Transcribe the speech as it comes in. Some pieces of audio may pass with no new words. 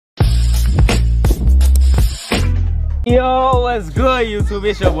Yo, what's good, YouTube?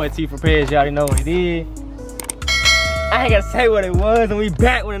 It's your boy Tee4pres. You already know what it is. I ain't gotta say what it was, and we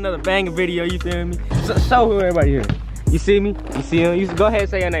back with another banger video. You feel me? So, show who everybody here. You see me? You see him? You go ahead and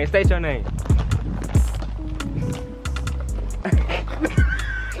say your name. State your name.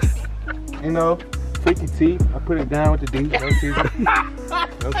 You know, Freaky T. I put it down with the D. No season.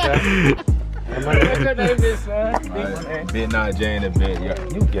 Okay. What's your name is, son? Bit not J in the bit.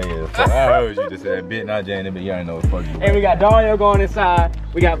 You gay as fuck. I heard you just said bit not J in the bit. You already know what the fuck you And we got Dario going inside.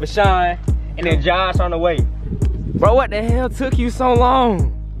 We got Vashawn. And then Josh on the way. Bro, what the hell took you so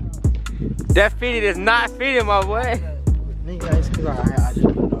long? That fitted is not fitting, my boy. I just took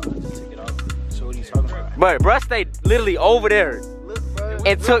it off. So what are you talking about? But bro stayed literally over there.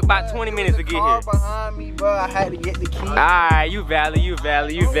 It took about 20 minutes to get here. Behind me, bro. I had to get the key. Alright, you valid.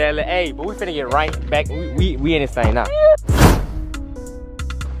 Hey, but we finna get right back. We in this thing now.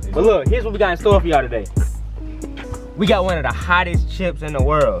 But look, here's what we got in store for y'all today. We got one of the hottest chips in the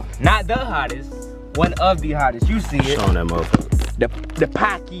world. Not the hottest, one of the hottest. You see it. showing that motherfucker. The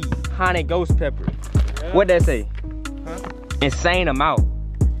Pocky Honey Ghost Pepper. Yeah. What that say? Huh? Insane amount.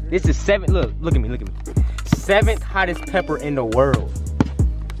 This is look at me. 7th hottest pepper in the world.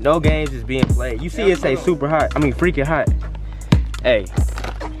 No games is being played. You see it say super hot. I mean freaking hot. Hey,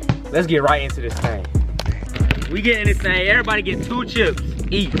 let's get right into this thing. We get in this thing. Everybody get 2 chips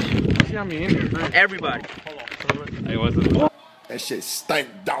each. See how many in there? Everybody. Hey, what's this? That shit stank,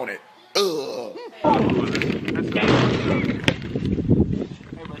 don't it? Ugh.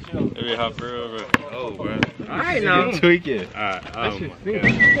 Every hot for real, bro. Oh, bro. Alright now. Tweak it. Alright.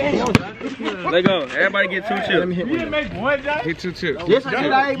 Let go. Everybody get 2 chips. Let me hit one. Make one, Josh. Get 2 chips. Yes,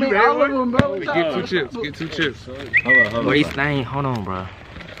 I ain't make all of them, bro. Get 2 chips. Get 2 chips. Hold on. But these things, hold on, bro.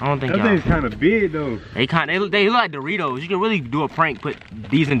 I don't think That y'all. thing's kind of big, though. They look like Doritos. You can really do a prank, put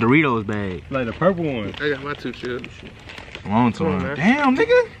these in Doritos bag. Like the purple one. I got my 2 chips. One to one. Damn,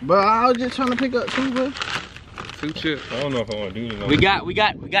 nigga. But I was just trying to pick up 2, bro. 2 chips. I don't know if I want to do this. We got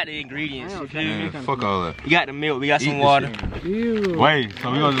the ingredients. You feel me? Fuck all that. We got the milk. We got some water. Ew. Wait,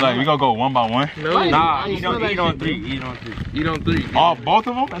 so we gonna go one by one? No. Nah, eat on 3. Eat on 3. Eat on 3. All both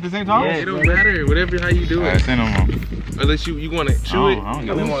of them at the same time? Yeah. It don't matter. Whatever how you do Alright, it. send them on. Unless you want to chew it. I don't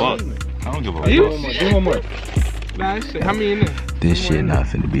give a fuck. I don't give a You? fuck. Do one more. Nah, shit. How many in there? This shit not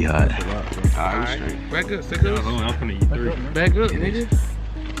finna be hot. Alright. Back up, sick I'm finna eat 3. Back up, nigga.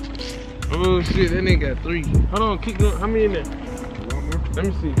 Oh shit, that nigga got 3. Hold on, keep going. How many in there? One more. Let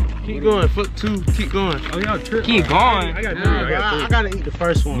me see. Keep going. Fuck 2. Keep going. Oh, y'all tripping. Keep going. I got 3. I gotta eat the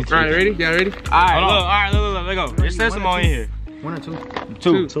first one. Alright, ready? Y'all ready? Alright, look, let go. There's sesame in here. 1 or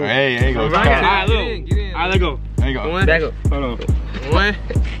 2? 2. Hey, there you go. Alright, Alright, look. get in. Alright, let go. There you go. 1. Back up. Hold on. 1.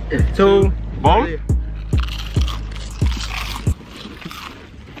 2. Both?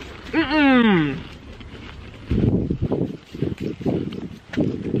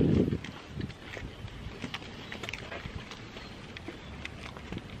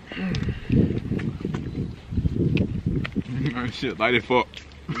 Shit, light it fuck.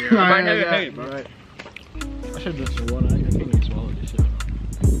 Might have your head, bro. Alright. I should drink some water. I can't even swallow this shit.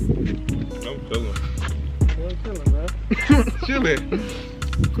 I'm chilling. What chilling, bro? Chilling.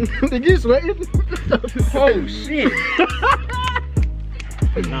 Did you sweating? Oh shit.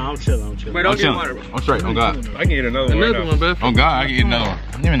 Nah, I'm chilling. Wait, don't get water, bro. I'm straight. Oh God. I can eat another one. Another one, bro. Oh God, I can eat another one.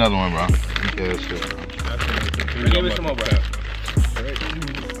 Give me another one, bro. Yeah, that shit, bro. Give me some more, bro.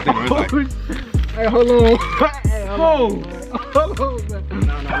 Hey, hold on. Oh. Hold on, man.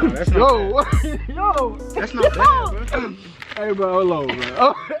 No, that's not bad. Yo, that's not bad, bro. Hey, bro, hold on, bro.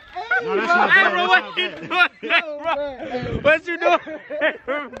 Oh, hey, no, that's not bad. Hey, bro, what you doing, bro? What you doing,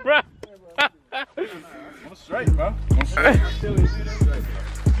 bro? I'm straight, bro. I'm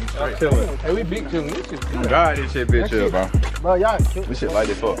chilling. Hey, we big chilling. This shit good. God, this shit bitch chill, bro. Bro, y'all This shit light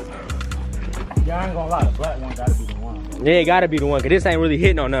it fuck. y'all ain't gonna lie, the black one gotta be the one. Bro. Yeah, it gotta be the one, cause this ain't really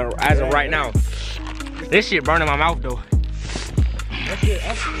hitting on nothing as of right now. This shit burning my mouth though. That's it.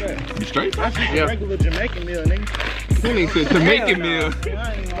 You straight? That's just a regular Jamaican meal, nigga. That nigga said Jamaican meal.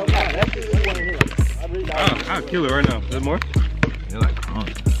 I ain't gonna lie, that shit is one of them. I really got I'll kill it right now. There's more? You're like,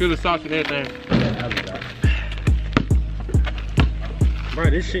 feel the sauce and everything. Bro,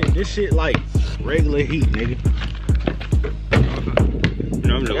 this shit like regular heat, nigga.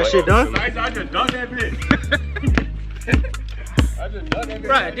 That shit done? I just done that bitch. I just done that bitch.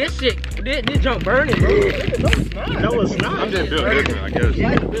 Bro, this junk burning, bro. No, it's not. I'm just built different, I guess.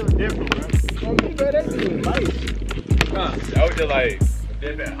 Life built different, bro. That shit light. I was just like,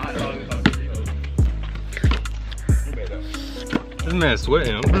 that hot dog is on This man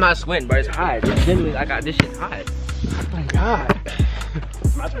sweating. I'm not sweating, bro. It's hot. Generally, I got this shit hot. Oh my god.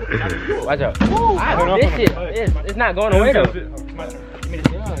 My Watch out. This shit, it's not going away though.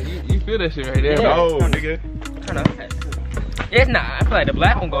 Yeah, you feel that shit right there. Yeah. Oh, nigga. It's not. I feel like the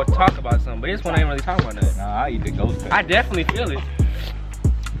black one go talk about something, but this one ain't really talking about nothing. Nah, I eat the ghost pepper. I definitely feel it.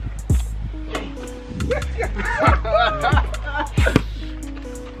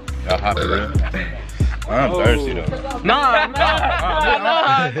 Y'all hot for real? I'm thirsty though. Nah.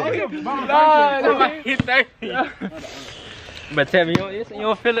 He's thirsty. But tell me, you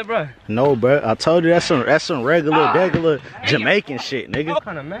don't feel it, bro? No, bro. I told you that's some regular Jamaican shit, nigga. I'm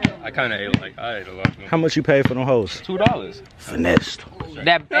kind of mad. I kind of ate like I ate a lot. How much you pay for them hoes? $2. Finessed.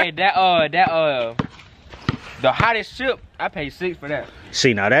 The hottest chip, I paid $6 for that.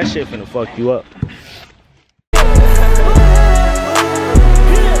 See, now that shit finna fuck you up.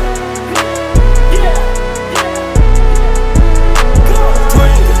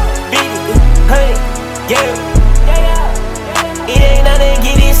 Yeah.